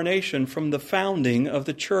incarnation from the founding of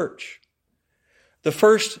the church. The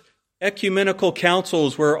first ecumenical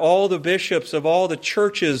councils, where all the bishops of all the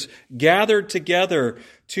churches gathered together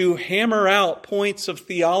to hammer out points of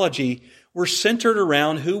theology, were centered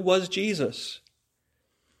around who was Jesus.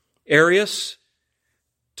 Arius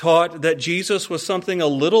taught that Jesus was something a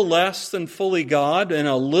little less than fully God and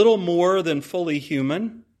a little more than fully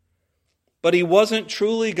human. But he wasn't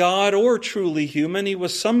truly God or truly human. He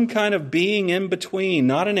was some kind of being in between,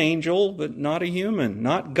 not an angel, but not a human.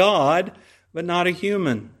 Not God, but not a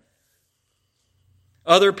human.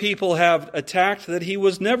 Other people have attacked that he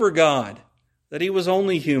was never God, that he was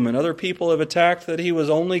only human. Other people have attacked that he was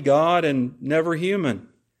only God and never human.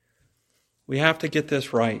 We have to get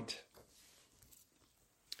this right.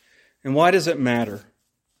 And why does it matter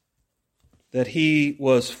that he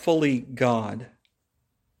was fully God?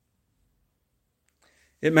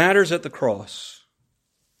 It matters at the cross.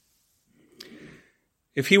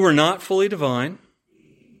 If he were not fully divine,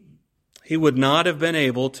 he would not have been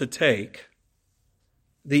able to take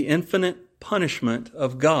the infinite punishment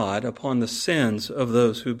of God upon the sins of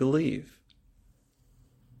those who believe.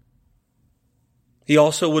 He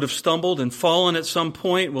also would have stumbled and fallen at some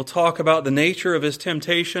point. We'll talk about the nature of his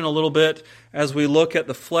temptation a little bit as we look at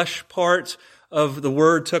the flesh part of the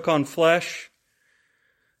Word took on flesh.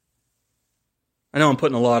 I know I'm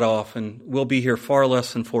putting a lot off, and we'll be here far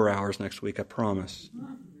less than 4 hours next week, I promise.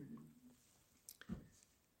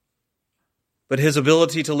 But his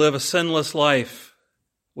ability to live a sinless life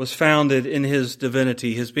was founded in his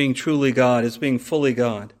divinity, his being truly God, his being fully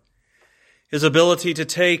God. His ability to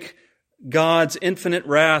take God's infinite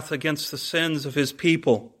wrath against the sins of his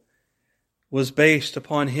people was based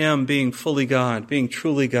upon him being fully God, being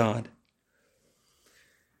truly God.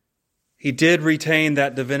 He did retain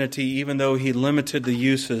that divinity even though he limited the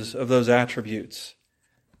uses of those attributes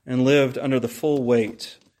and lived under the full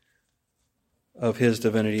weight of his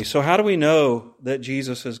divinity. So how do we know that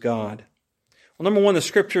Jesus is God? Well, number one, the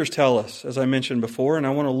Scriptures tell us, as I mentioned before, and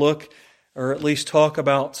I want to look or at least talk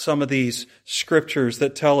about some of these Scriptures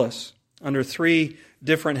that tell us under 3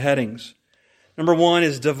 different headings. Number one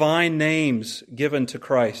is divine names given to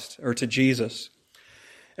Christ or to Jesus.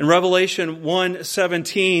 In Revelation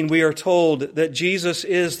 1:17, we are told that Jesus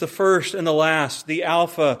is the first and the last, the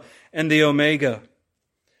Alpha and the Omega.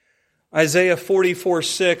 Isaiah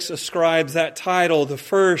 44:6 ascribes that title, the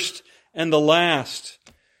first and the last,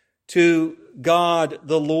 to God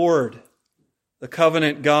the Lord, the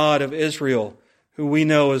covenant God of Israel, who we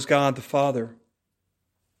know as God the Father.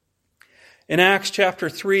 In Acts chapter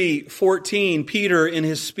 3:14, Peter in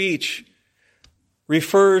his speech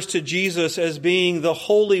refers to Jesus as being the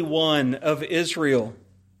Holy One of Israel.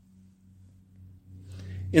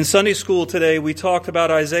 In Sunday school today, we talked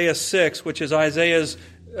about Isaiah 6, which is Isaiah's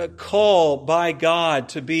call by God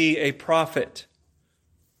to be a prophet.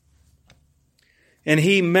 And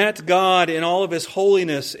he met God in all of his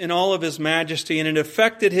holiness, in all of his majesty, and it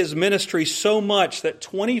affected his ministry so much that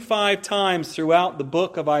 25 times throughout the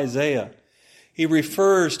book of Isaiah, he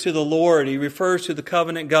refers to the Lord, he refers to the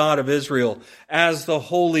covenant God of Israel as the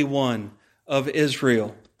Holy One of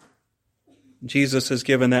Israel. Jesus is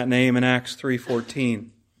given that name in Acts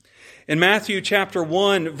 3:14. In Matthew chapter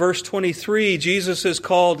 1, verse 23, Jesus is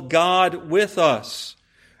called God with us.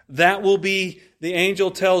 That will be, the angel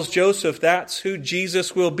tells Joseph, that's who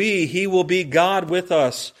Jesus will be. He will be God with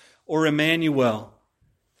us, or Emmanuel.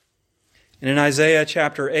 And in Isaiah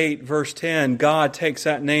chapter 8, verse 10, God takes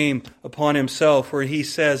that name upon himself where he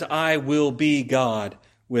says, I will be God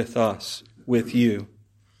with us, with you.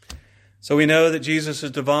 So we know that Jesus is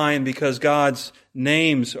divine because God's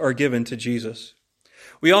names are given to Jesus.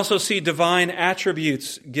 We also see divine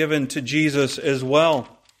attributes given to Jesus as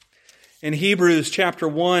well. In Hebrews chapter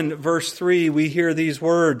 1, verse 3, we hear these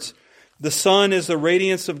words, the Son is the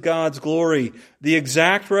radiance of God's glory, the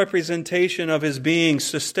exact representation of his being,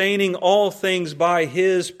 sustaining all things by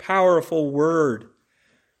his powerful word.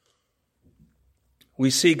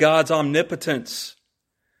 We see God's omnipotence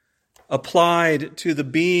applied to the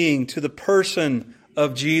being, to the person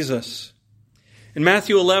of Jesus. In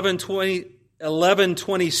Matthew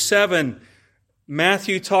 11:27,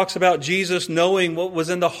 Matthew talks about Jesus knowing what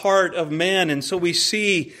was in the heart of men. And so we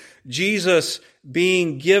see Jesus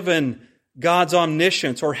being given God's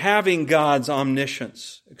omniscience, or having God's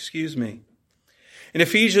omniscience. In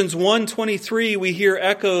Ephesians 1:23, we hear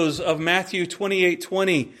echoes of Matthew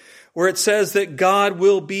 28:20, where it says that God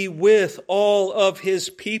will be with all of his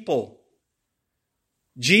people.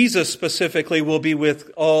 Jesus specifically will be with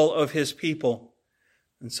all of his people.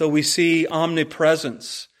 And so we see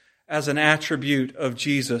omnipresence as an attribute of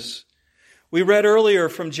Jesus. We read earlier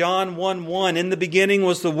from John 1:1, in the beginning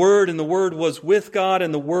was the Word, and the Word was with God,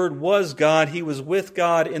 and the Word was God. He was with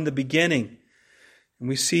God in the beginning. And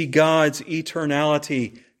we see God's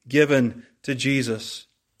eternality given to Jesus.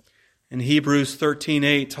 In Hebrews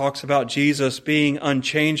 13:8 talks about Jesus being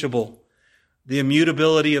unchangeable. The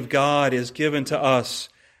immutability of God is given to us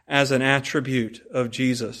as an attribute of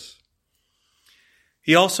Jesus.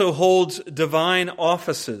 He also holds divine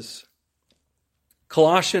offices.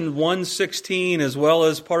 Colossians 1:16, as well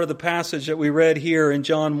as part of the passage that we read here in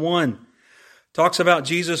John 1, talks about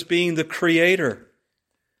Jesus being the creator.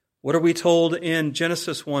 What are we told in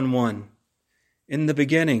Genesis 1:1? In the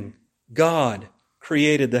beginning, God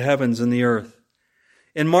created the heavens and the earth.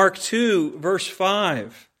 In Mark 2, verse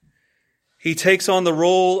 5, He takes on the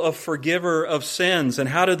role of forgiver of sins. And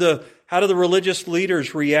how do the religious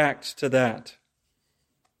leaders react to that?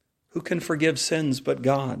 Who can forgive sins but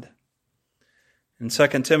God? And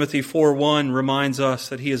 2 Timothy 4:1 reminds us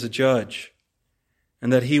that He is a judge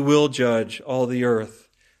and that He will judge all the earth.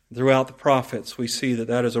 Throughout the prophets, we see that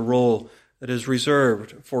that is a role that is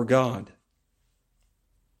reserved for God.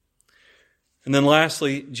 And then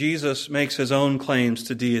lastly, Jesus makes His own claims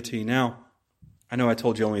to deity. Now, I know I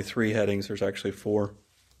told you only 3 headings. There's actually 4.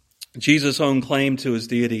 Jesus' own claim to His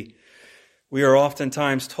deity. We are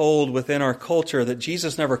oftentimes told within our culture that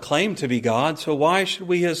Jesus never claimed to be God, so why should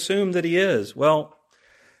we assume that He is? Well,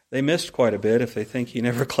 they missed quite a bit if they think He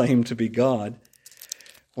never claimed to be God.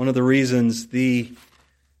 One of the reasons the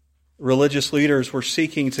religious leaders were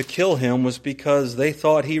seeking to kill Him was because they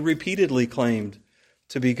thought He repeatedly claimed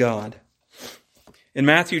to be God. In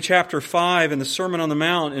Matthew chapter 5, in the Sermon on the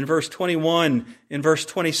Mount, in verse 21, in verse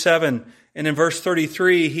 27, and in verse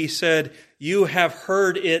 33, He said, "You have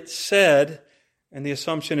heard it said," and the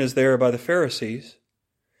assumption is there by the Pharisees,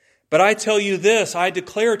 "but I tell you this, I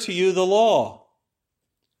declare to you the law."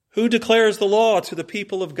 Who declares the law to the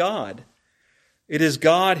people of God? It is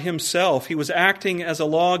God Himself. He was acting as a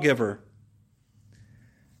lawgiver.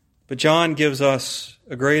 But John gives us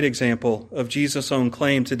a great example of Jesus' own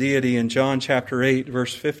claim to deity in John chapter 8,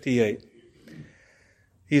 verse 58.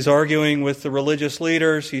 He's arguing with the religious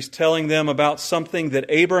leaders. He's telling them about something that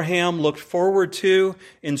Abraham looked forward to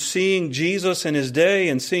in seeing Jesus in his day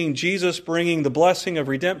and seeing Jesus bringing the blessing of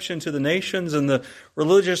redemption to the nations. And the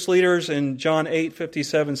religious leaders in John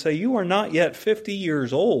 8:57 say, "You are not yet 50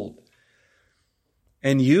 years old,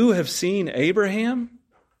 and you have seen Abraham?"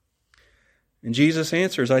 And Jesus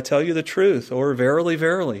answers, "I tell you the truth," or "Verily,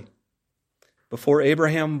 verily, before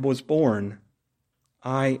Abraham was born,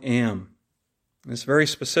 I am." It's very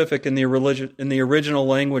specific in the original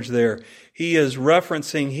language there. He is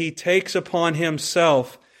referencing, He takes upon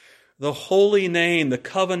Himself the holy name, the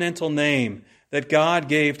covenantal name that God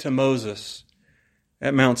gave to Moses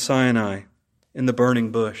at Mount Sinai in the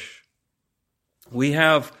burning bush. We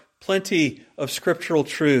have plenty of scriptural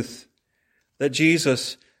truth that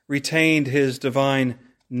Jesus retained His divine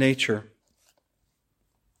nature.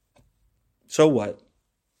 So what?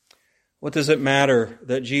 What does it matter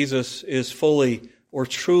that Jesus is fully or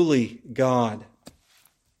truly God,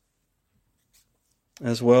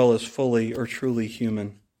 as well as fully or truly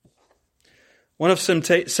human? One of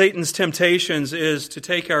Satan's temptations is to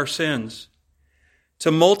take our sins,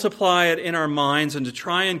 to multiply it in our minds, and to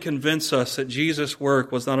try and convince us that Jesus'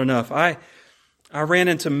 work was not enough. I ran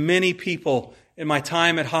into many people in my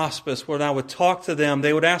time at hospice when I would talk to them.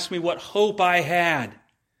 They would ask me what hope I had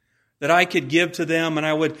that I could give to them, and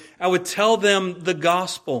I would tell them the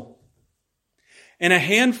gospel. And a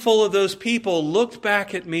handful of those people looked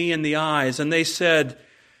back at me in the eyes and they said,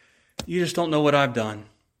 "You just don't know what I've done.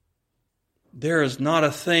 There is not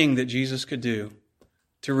a thing that Jesus could do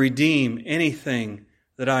to redeem anything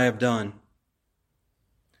that I have done."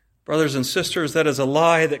 Brothers and sisters, that is a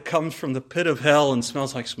lie that comes from the pit of hell and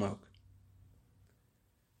smells like smoke.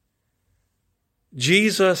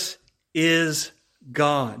 Jesus is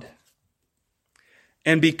God.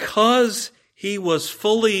 And because He was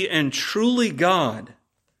fully and truly God,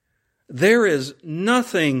 there is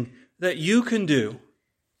nothing that you can do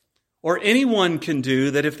or anyone can do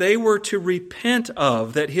that if they were to repent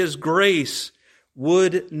of, that His grace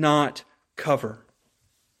would not cover.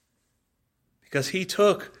 Because He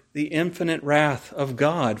took the infinite wrath of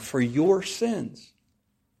God for your sins.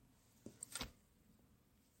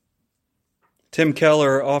 Tim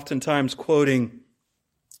Keller, oftentimes quoting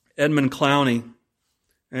Edmund Clowney,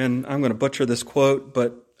 and I'm going to butcher this quote,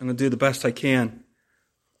 but I'm going to do the best I can.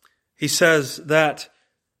 He says that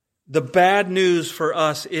the bad news for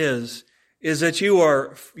us is that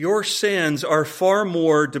your sins are far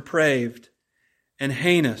more depraved and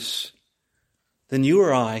heinous than you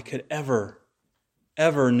or I could ever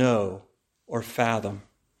know or fathom.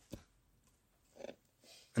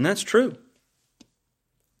 And that's true.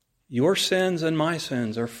 Your sins and my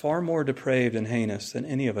sins are far more depraved and heinous than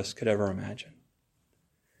any of us could ever imagine,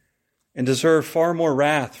 and deserve far more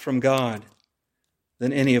wrath from God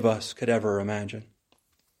than any of us could ever imagine.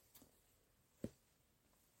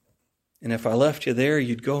 And if I left you there,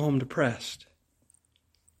 you'd go home depressed.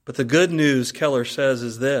 But the good news, Keller says,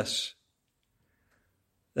 is this: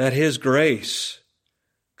 that His grace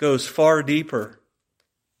goes far deeper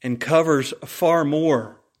and covers far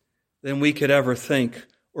more than we could ever think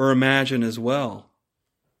or imagine as well,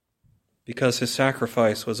 because His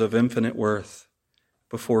sacrifice was of infinite worth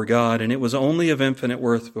before God, and it was only of infinite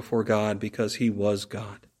worth before God because He was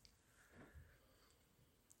God.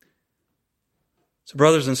 So,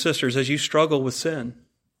 brothers and sisters, as you struggle with sin,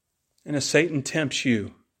 and as Satan tempts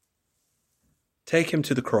you, take him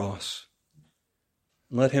to the cross.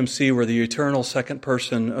 And let him see where the eternal second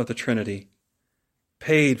person of the Trinity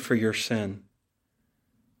paid for your sin.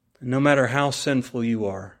 And no matter how sinful you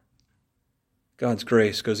are, God's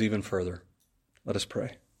grace goes even further. Let us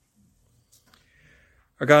pray.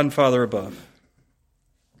 Our God and Father above,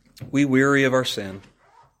 we weary of our sin,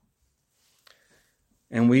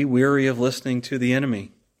 and we weary of listening to the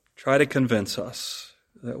enemy try to convince us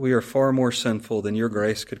that we are far more sinful than your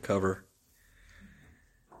grace could cover.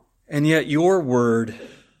 And yet your word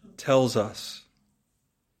tells us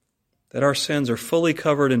that our sins are fully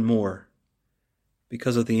covered and more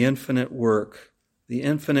because of the infinite work, the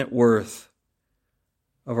infinite worth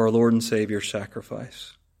of our Lord and Savior's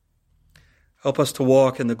sacrifice. Help us to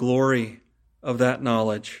walk in the glory of that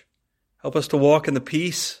knowledge. Help us to walk in the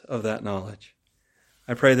peace of that knowledge.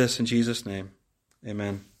 I pray this in Jesus' name.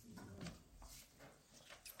 Amen.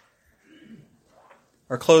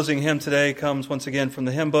 Our closing hymn today comes once again from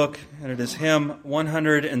the hymn book, and it is hymn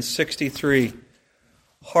 163.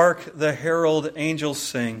 Hark the herald angels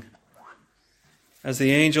sing. As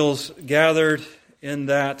the angels gathered in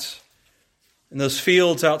those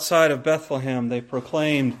fields outside of Bethlehem, they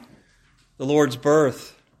proclaimed the Lord's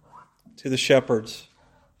birth to the shepherds.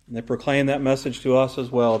 And they proclaim that message to us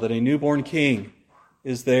as well, that a newborn king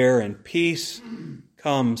is there and peace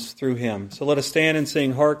comes through him. So let us stand and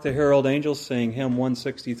sing, Hark the Herald Angels Sing, hymn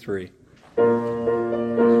 163.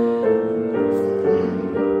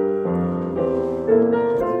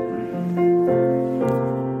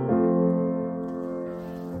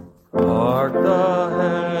 Hark the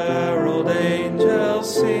herald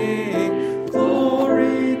angels sing,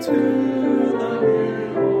 glory to the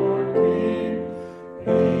newborn King,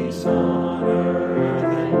 peace on earth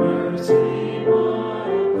and mercy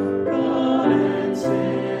mild, God and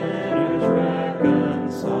sinners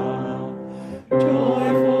reconciled,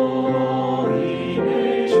 joyful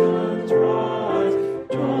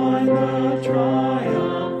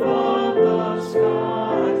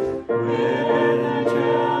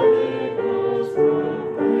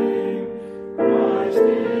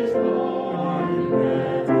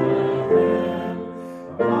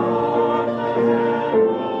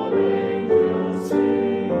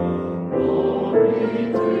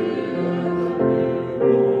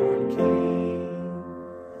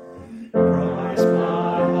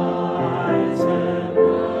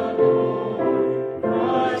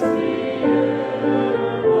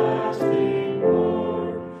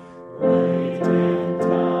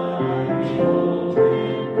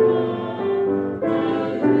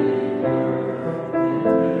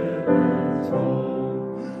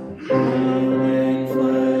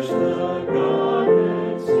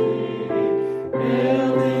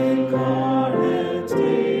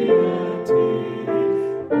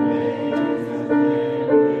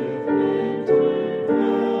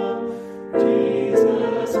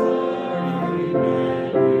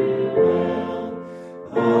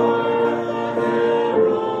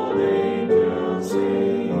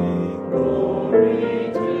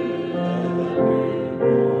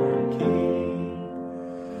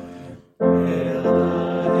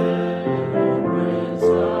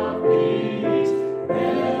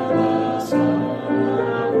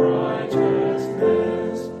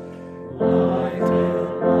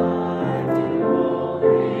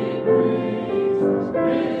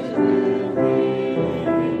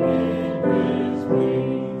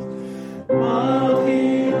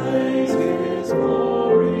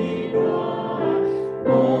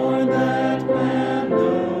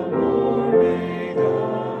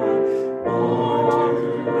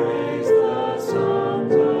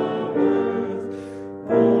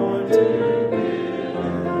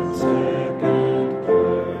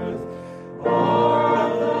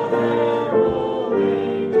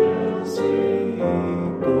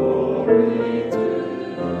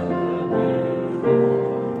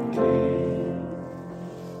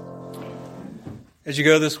As you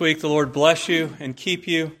go this week, the Lord bless you and keep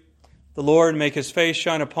you. The Lord make his face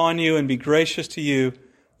shine upon you and be gracious to you.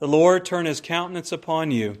 The Lord turn his countenance upon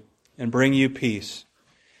you and bring you peace.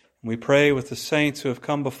 And we pray with the saints who have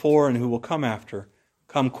come before and who will come after.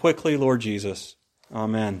 Come quickly, Lord Jesus.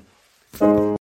 Amen.